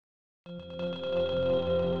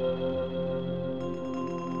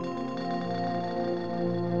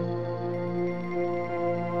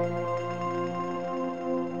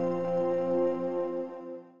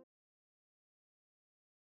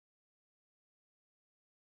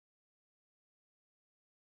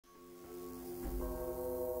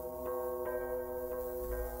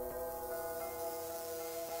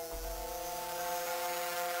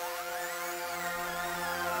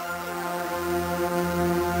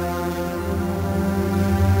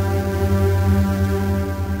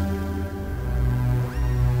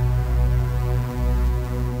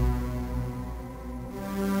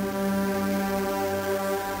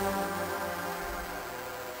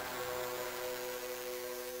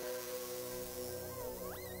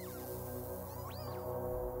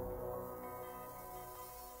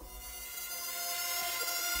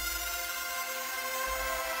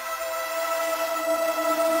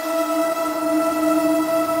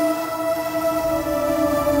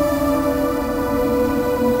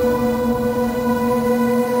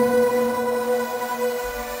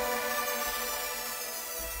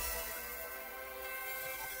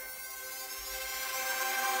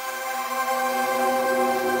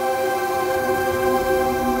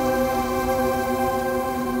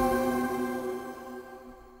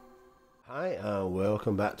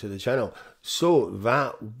welcome back to the channel. So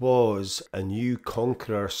that was a new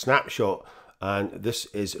Conqueror snapshot, and this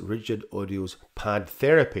is Rigid Audio's Pad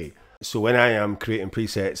Therapy. So when I am creating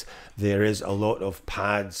presets, there is a lot of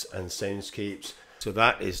pads and soundscapes, so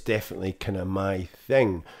that is definitely kind of my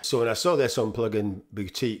thing. So when I saw this on Plugin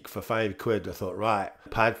Boutique for £5, I thought, right,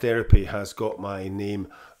 Pad Therapy has got my name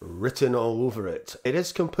written all over it. It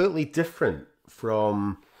is completely different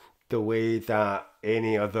from the way that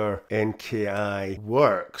any other NKI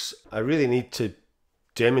works. I really need to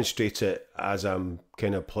demonstrate it as I'm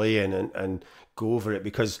kind of playing and go over it,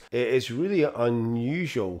 because it is really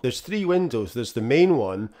unusual. There's three windows. There's the main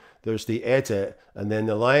one, there's the edit, and then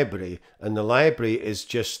the library. And the library is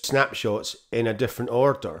just snapshots in a different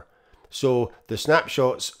order. So the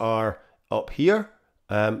snapshots are up here,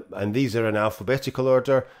 and these are in alphabetical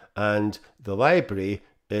order, and the library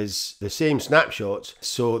is the same snapshots,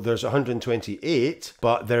 so there's 128,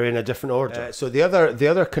 but they're in a different order. So the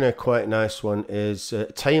other kind of quite nice one is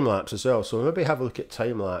time lapse as well. So maybe have a look at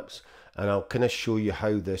time lapse, and I'll kind of show you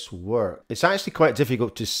how this works. It's actually quite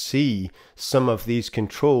difficult to see some of these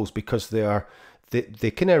controls because they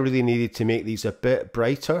kind of really needed to make these a bit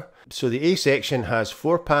brighter. So the A section has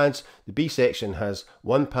 4 pads, the B section has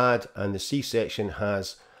 1 pad, and the C section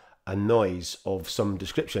has a noise of some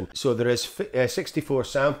description. So there is 64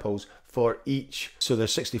 samples for each. So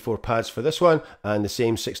there's 64 pads for this one, and the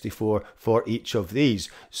same 64 for each of these.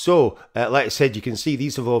 So like I said, you can see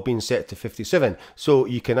these have all been set to 57. So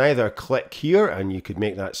you can either click here and you could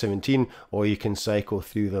make that 17, or you can cycle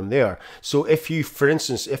through them there. So if you, for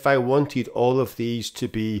instance, if I wanted all of these to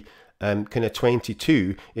be kind of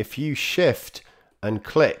 22, if you shift and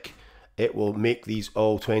click, it will make these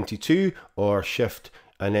all 22, or shift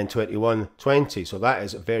and then 21, 20. So that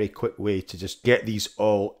is a very quick way to just get these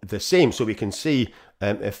all the same. So we can see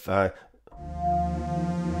if I,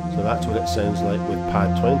 so that's what it sounds like with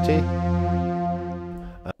pad 20.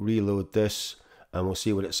 Reload this and we'll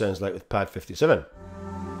see what it sounds like with pad 57.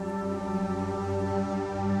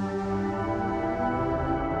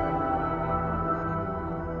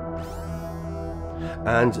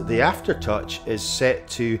 And the aftertouch is set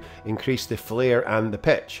to increase the flare and the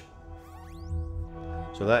pitch.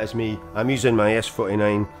 So that is me. I'm using my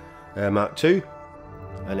S49 Mark II,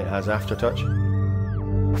 and it has aftertouch.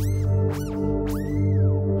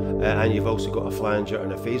 And you've also got a flanger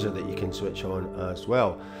and a phaser that you can switch on as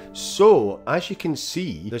well. So as you can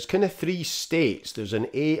see, there's kind of 3 states. There's an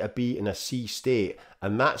A, a B, and a C state,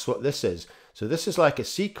 and that's what this is. So this is like a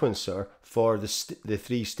sequencer for the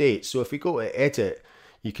 3 states. So if we go to edit,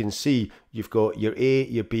 you can see you've got your A,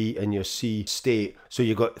 your B, and your C state. So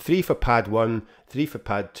you've got 3 for pad 1, 3 for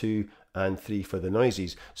pad 2, and 3 for the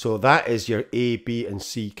noises. So that is your A, B, and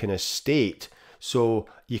C kind of state. So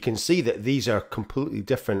you can see that these are completely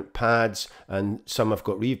different pads, and some have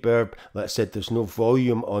got reverb. Like I said, there's no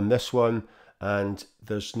volume on this one, and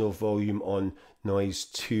there's no volume on noise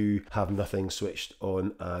 2, have nothing switched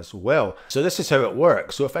on as well. So this is how it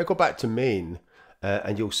works. So if I go back to main,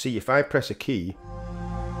 and you'll see if I press a key,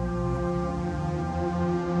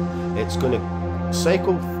 it's going to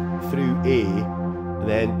cycle through A, and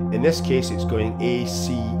then in this case it's going A,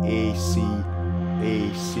 C, A, C,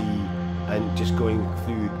 A, C, and just going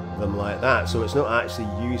through them like that. So it's not actually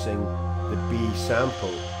using the B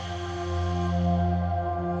sample.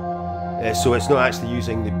 So it's not actually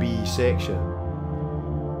using the B section.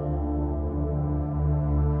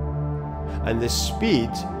 And the speed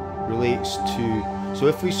relates to, so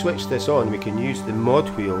if we switch this on, we can use the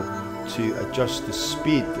Modwheel to adjust the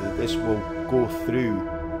speed that this will go through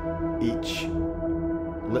each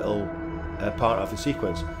little part of the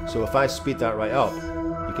sequence. So if I speed that right up,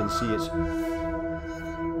 you can see it's,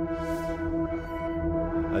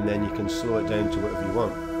 and then you can slow it down to whatever you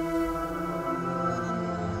want.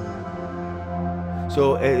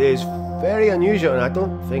 So it is very unusual, and I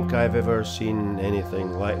don't think I've ever seen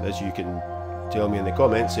anything like this. You can tell me in the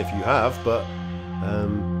comments if you have, but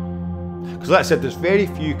because like I said, there's very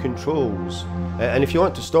few controls, and if you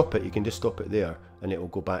want to stop it, you can just stop it there and it will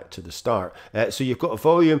go back to the start. So you've got a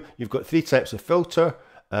volume, you've got 3 types of filter,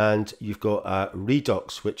 and you've got a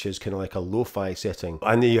redux, which is kind of like a lo-fi setting,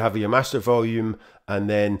 and then you have your master volume, and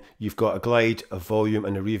then you've got a glide, a volume,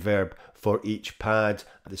 and a reverb for each pad.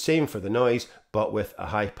 The same for the noise, but with a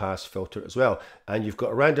high pass filter as well. And you've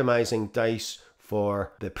got a randomizing dice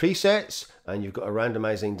for the presets, and you've got a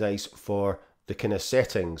randomizing dice for the kind of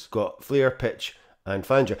settings. Got flare, pitch, and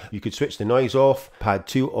flanger. You could switch the noise off, pad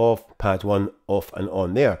 2 off, pad 1 off and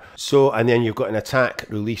on there. So, and then you've got an attack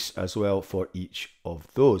release as well for each of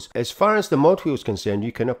those. As far as the Modwheel is concerned,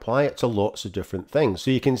 you can apply it to lots of different things.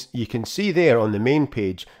 So you can see there on the main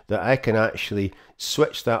page that I can actually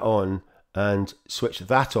switch that on and switch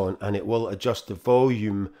that on, and it will adjust the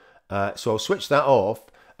volume. So I'll switch that off,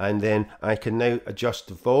 and then I can now adjust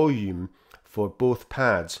the volume for both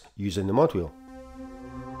pads using the Modwheel.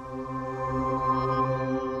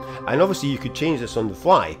 And obviously you could change this on the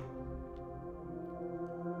fly.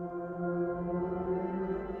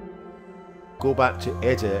 Go back to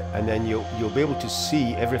edit, and then you'll be able to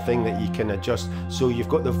see everything that you can adjust. So you've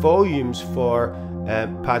got the volumes for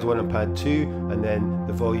pad 1 and pad 2, and then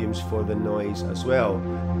the volumes for the noise as well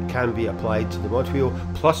can be applied to the Modwheel,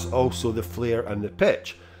 plus also the flare and the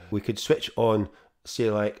pitch. We could switch on,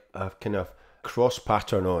 say, like a kind of cross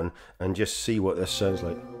pattern on, and just see what this sounds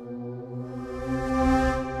like.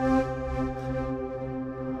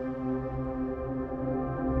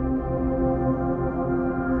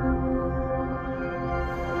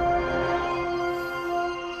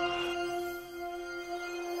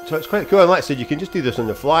 So it's quite cool, and like I said, you can just do this on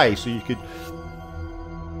the fly, so you could,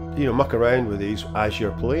 you know, muck around with these as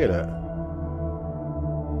you're playing it.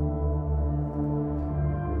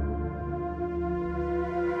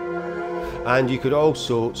 And you could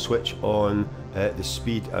also switch on the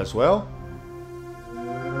speed as well.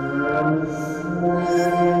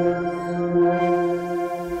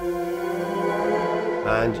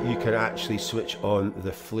 And you can actually switch on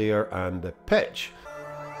the flare and the pitch.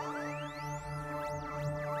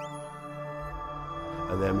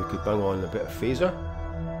 And then we could bring on a bit of phaser.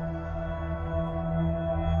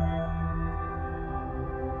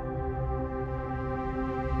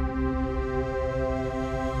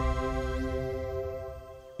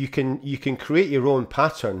 You can create your own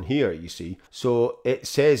pattern here, you see. So it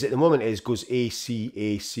says at the moment it goes AC,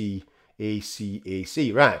 AC, AC,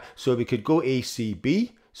 AC. Right, so we could go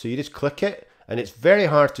ACB. So you just click it, and it's very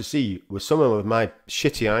hard to see with someone with my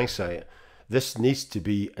shitty eyesight. This needs to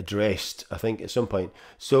be addressed, I think, at some point.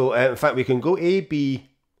 So in fact, we can go AB.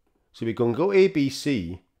 So we can go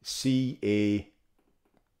ABC, C, A,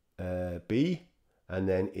 B, and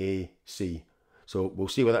then A, C. So we'll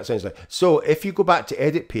see what that sounds like. So if you go back to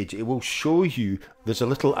edit page, it will show you there's a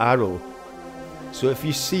little arrow. So if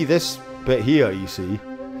you see this bit here, you see,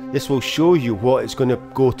 this will show you what it's going to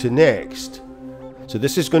go to next. So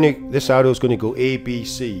this arrow is going to go A, B,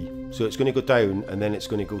 C. So it's going to go down, and then it's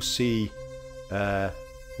going to go C,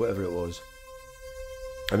 whatever it was.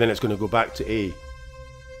 And then it's going to go back to A,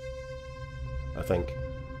 I think.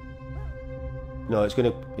 No, it's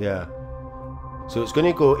going to, yeah. So it's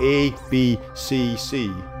going to go A, B, C,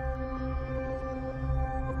 C.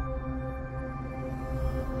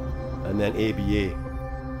 And then A, B, A.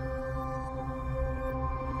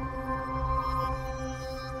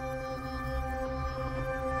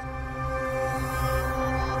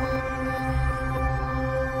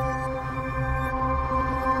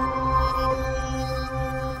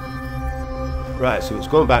 Right, so it's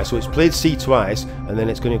going back, so it's played C twice, and then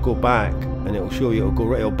it's going to go back, and it'll show you,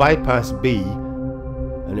 it'll bypass B,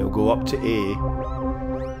 and it'll go up to A.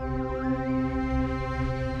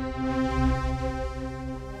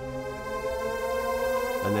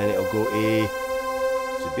 And then it'll go A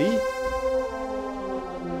to B,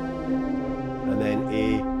 and then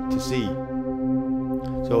A to C.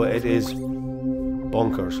 So it is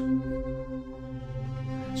bonkers.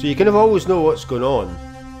 So you kind of always know what's going on.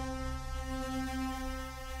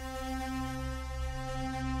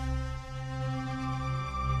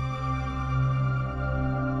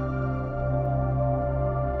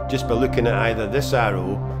 Just by looking at either this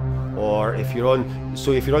arrow, or if you're on,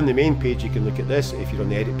 so if you're on the main page you can look at this, if you're on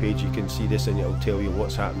the edit page you can see this, and it'll tell you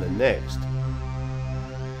what's happening next.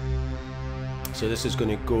 So this is going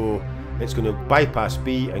to go, it's going to bypass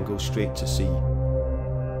B and go straight to C.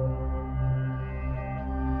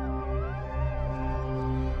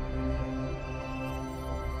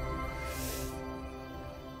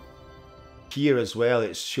 Here as well,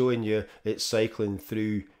 it's showing you, it's cycling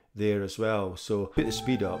through there as well. So put the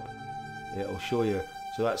speed up, it'll show you.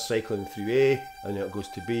 So that's cycling through A, and then it goes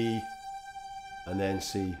to B, and then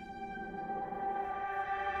C.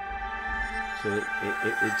 So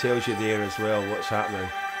it tells you there as well what's happening.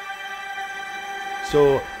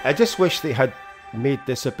 So I just wish they had made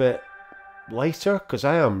this a bit lighter, because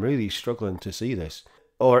I am really struggling to see this.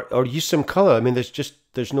 Or use some colour. I mean,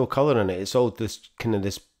 there's no colour in it. It's all this kind of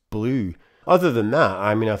this blue. Other than that,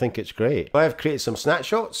 I mean, I think it's great. I've created some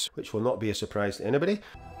snapshots, which will not be a surprise to anybody.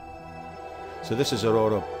 So this is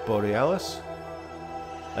Aurora Borealis.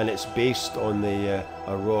 and it's based on the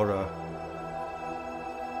Aurora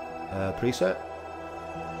preset.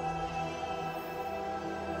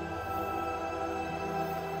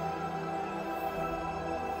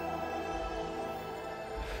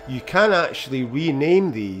 You can actually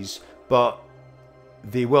rename these, but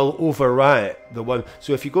they will overwrite the one.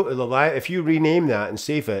 So if you go to the if you rename that and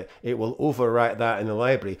save it, it will overwrite that in the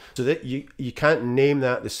library. So that you can't name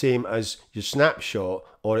that the same as your snapshot,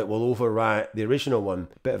 or it will overwrite the original one.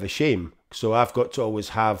 Bit of a shame. So I've got to always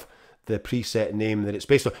have the preset name that it's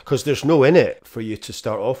based on, because there's no in it for you to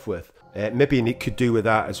start off with. Maybe it could do with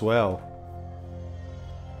that as well.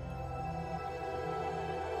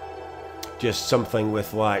 Just something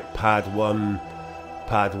with like pad 1,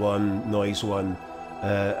 noise 1,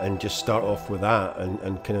 and just start off with that,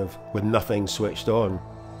 and kind of with nothing switched on.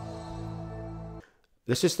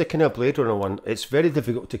 This is the kind of Blade Runner one. It's very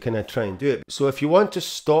difficult to kind of try and do it. So if you want to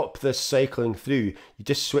stop this cycling through, you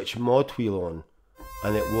just switch Modwheel on,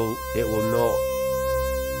 and it will not,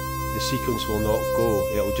 the sequence will not go.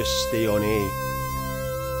 It will just stay on A.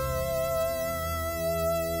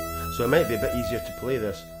 So it might be a bit easier to play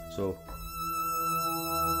this. So.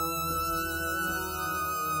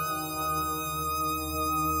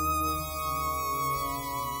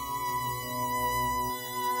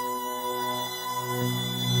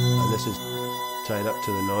 This is tied up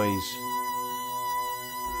to the noise.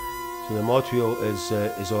 So the Modwheel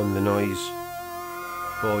is on the noise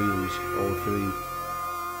volumes, all three.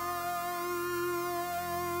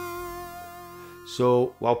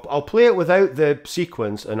 So I'll play it without the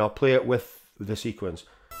sequence, and I'll play it with the sequence.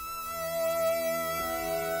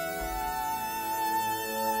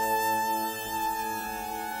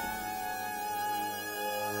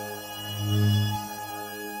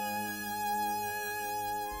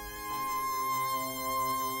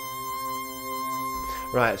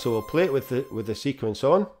 Right, so we'll play it with the sequence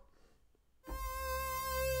on.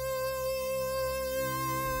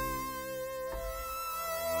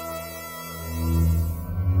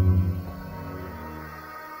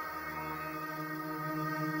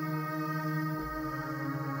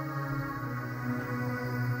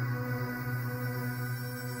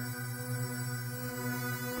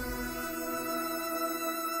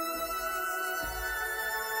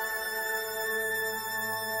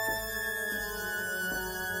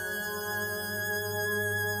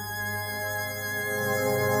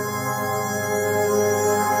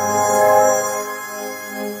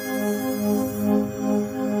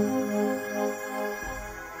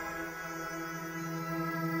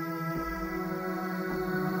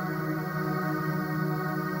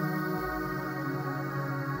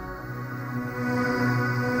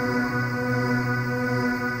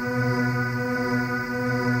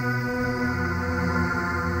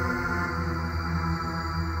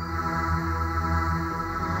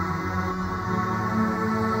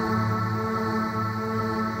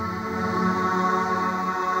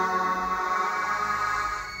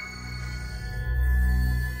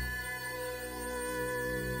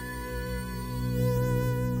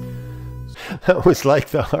 That was like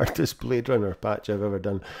the hardest Blade Runner patch I've ever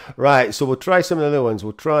done. Right, so we'll try some of the other ones.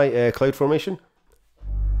 We'll try Cloud Formation.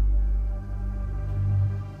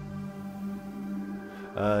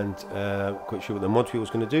 And quite sure what the Modwheel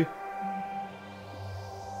is going to do.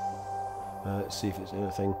 Let's see if it's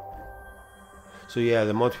anything. So yeah,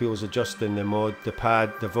 the Modwheel is adjusting the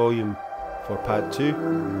volume for pad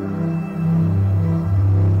 2.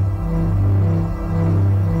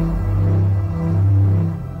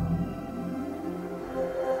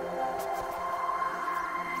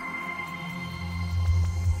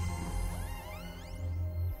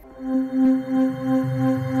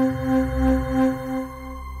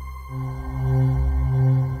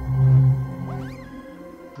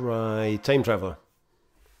 Time Traveler.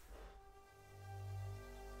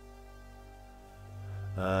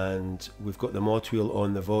 And we've got the Modwheel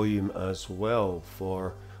on the volume as well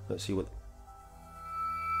for, let's see what,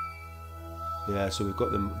 yeah, so we've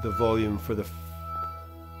got the volume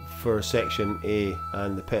for section A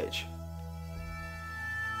and the pitch.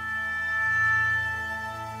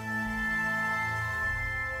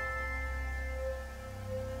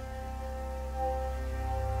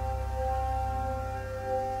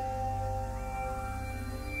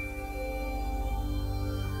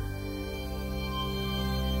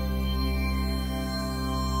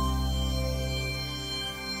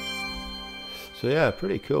 So yeah,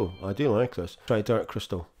 pretty cool. I do like this. Try Dark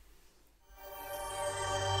Crystal.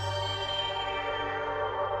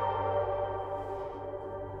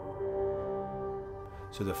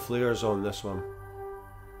 So the flares on this one.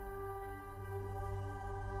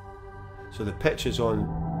 So the pitch is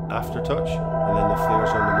on aftertouch, and then the flares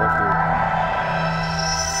on the Modwheel.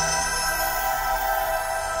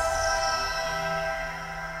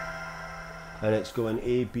 And it's going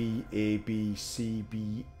A, B, A, B, C,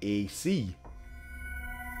 B, A, C.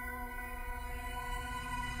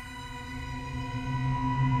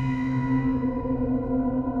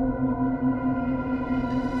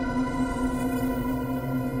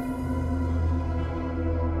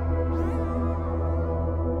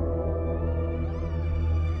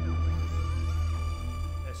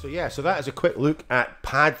 So yeah, so that is a quick look at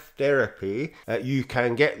Pad Therapy. You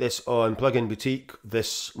can get this on Plugin Boutique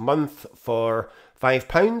this month for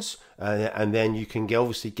 £5, and then you can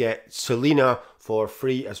obviously get Selena for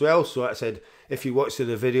free as well. So like I said, if you watched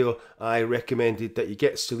the video, I recommended that you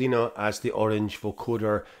get Selena, as the orange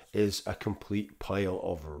vocoder is a complete pile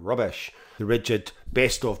of rubbish. The Rigid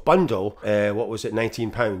Best Of bundle, what was it,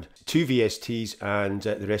 £19? 2 VSTs, and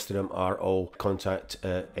the rest of them are all Kontakt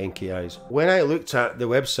NKIs. When I looked at the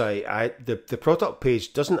website, the product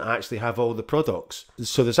page doesn't actually have all the products.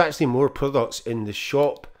 So there's actually more products in the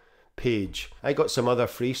shop page. I got some other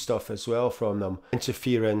free stuff as well from them.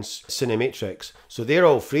 Interference, Cinematrix. So they're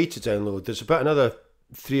all free to download. There's about another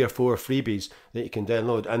 3 or 4 freebies that you can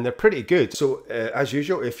download, and they're pretty good. So as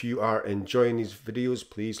usual, if you are enjoying these videos,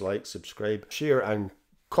 please like, subscribe, share and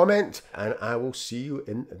comment, and I will see you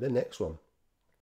in the next one.